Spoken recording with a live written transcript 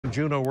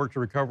Juneau work to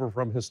recover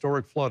from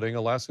historic flooding,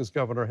 Alaska's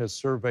governor has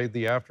surveyed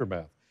the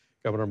aftermath.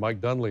 Governor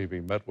Mike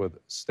Dunleavy met with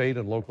state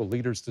and local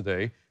leaders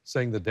today,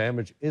 saying the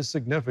damage is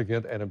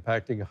significant and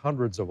impacting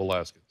hundreds of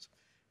Alaskans.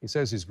 He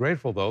says he's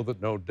grateful, though,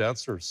 that no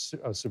deaths or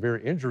severe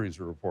injuries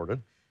were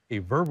reported. He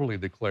verbally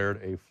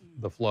declared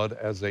the flood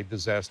as a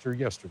disaster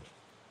yesterday.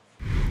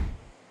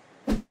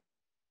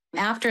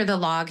 After the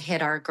log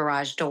hit our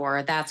garage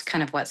door, that's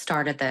kind of what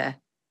started the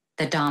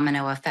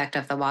domino effect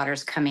of the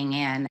waters coming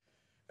in.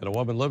 And a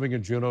woman living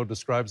in Juneau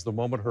describes the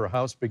moment her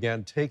house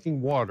began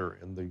taking water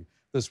in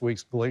this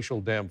week's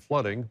glacial dam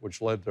flooding,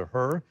 which led to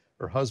her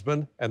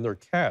husband, and their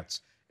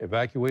cats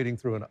evacuating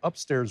through an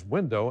upstairs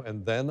window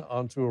and then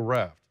onto a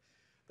raft.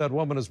 That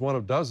woman is one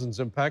of dozens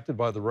impacted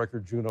by the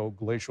record Juneau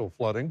glacial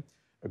flooding.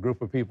 A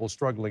group of people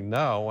struggling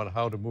now on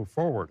how to move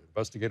forward.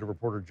 Investigative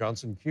reporter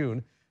Johnson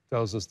Kuhn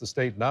tells us the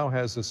state now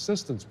has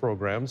assistance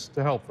programs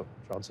to help them.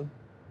 Johnson?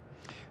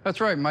 That's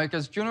right, Mike.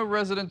 As Juneau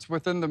residents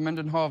within the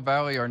Mendenhall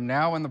Valley are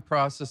now in the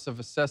process of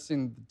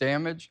assessing the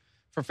damage,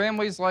 for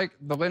families like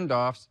the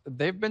Lindoffs,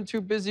 they've been too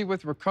busy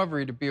with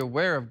recovery to be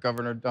aware of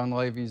Governor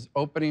Dunleavy's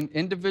opening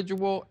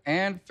individual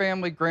and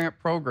family grant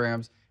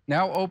programs,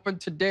 now open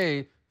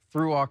today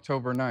through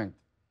October 9th.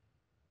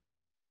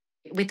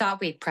 We thought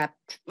we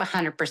prepped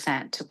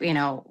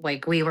 100%,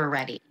 like we were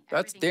ready.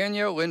 That's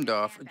Danielle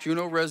Lindoff, a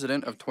Juneau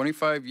resident of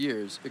 25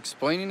 years,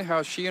 explaining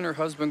how she and her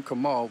husband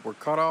Kamal were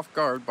caught off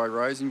guard by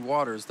rising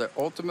waters that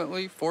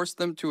ultimately forced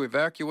them to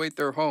evacuate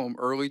their home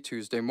early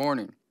Tuesday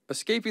morning.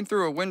 Escaping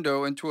through a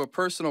window into a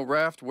personal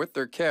raft with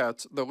their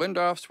cats, the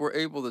Lindoffs were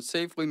able to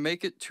safely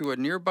make it to a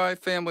nearby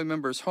family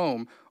member's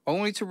home,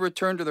 only to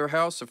return to their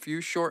house a few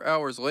short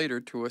hours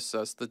later to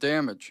assess the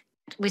damage.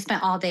 We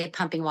spent all day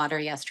pumping water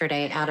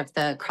yesterday out of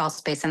the crawl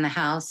space in the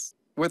house.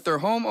 With their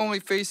home only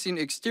facing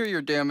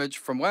exterior damage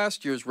from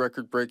last year's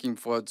record-breaking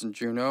floods in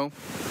Juneau,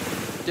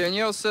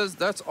 Danielle says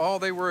that's all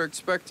they were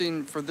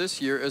expecting for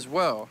this year as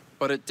well,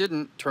 but it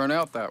didn't turn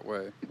out that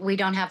way. We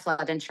don't have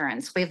flood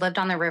insurance. We've lived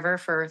on the river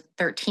for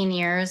 13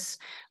 years.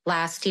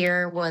 Last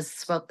year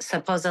was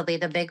supposedly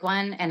the big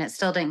one, and it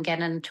still didn't get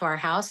into our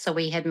house, so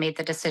we had made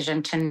the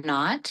decision to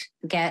not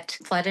get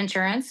flood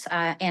insurance.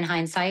 In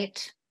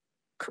hindsight,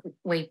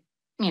 we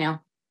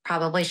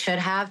probably should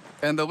have.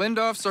 And the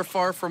Lindoffs are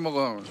far from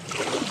alone.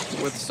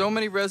 With so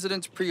many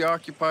residents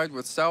preoccupied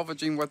with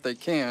salvaging what they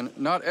can,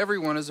 not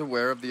everyone is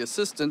aware of the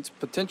assistance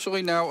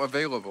potentially now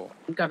available.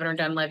 Governor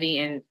Dunleavy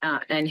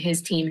and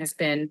his team has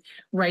been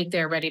right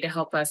there ready to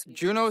help us.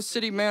 Juneau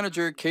City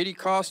Manager Katie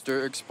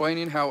Coster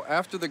explaining how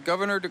after the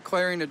governor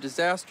declaring a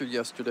disaster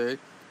yesterday,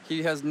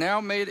 he has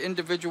now made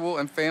individual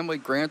and family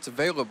grants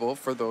available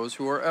for those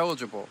who are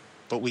eligible.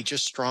 But we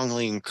just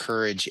strongly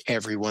encourage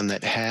everyone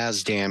that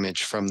has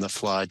damage from the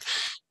flood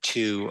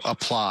to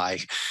apply.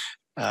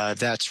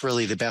 That's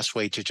really the best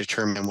way to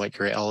determine what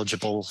you're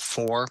eligible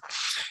for,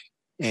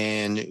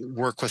 and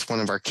work with one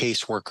of our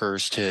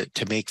caseworkers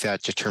to make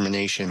that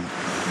determination.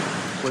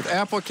 With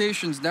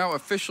applications now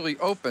officially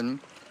open,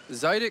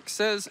 Zydick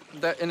says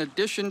that in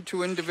addition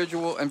to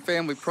individual and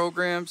family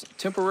programs,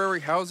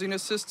 temporary housing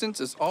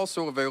assistance is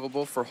also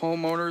available for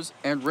homeowners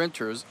and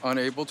renters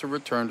unable to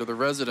return to the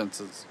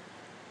residences.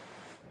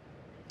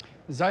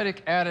 Zydick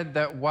added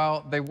that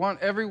while they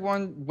want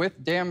everyone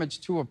with damage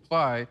to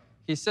apply,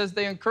 he says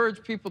they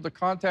encourage people to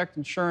contact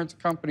insurance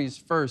companies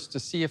first to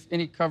see if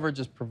any coverage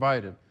is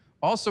provided.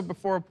 Also,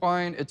 before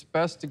applying, it's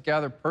best to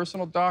gather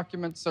personal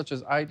documents such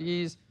as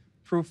IDs,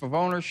 proof of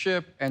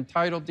ownership, and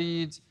title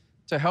deeds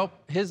to help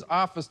his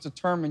office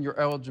determine your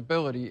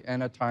eligibility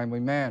in a timely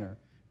manner.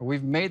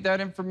 We've made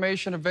that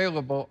information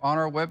available on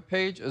our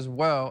webpage as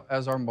well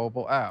as our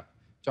mobile app.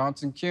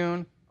 Johnson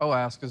Kuhn,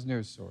 Alaska's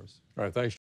news source. All right, thanks.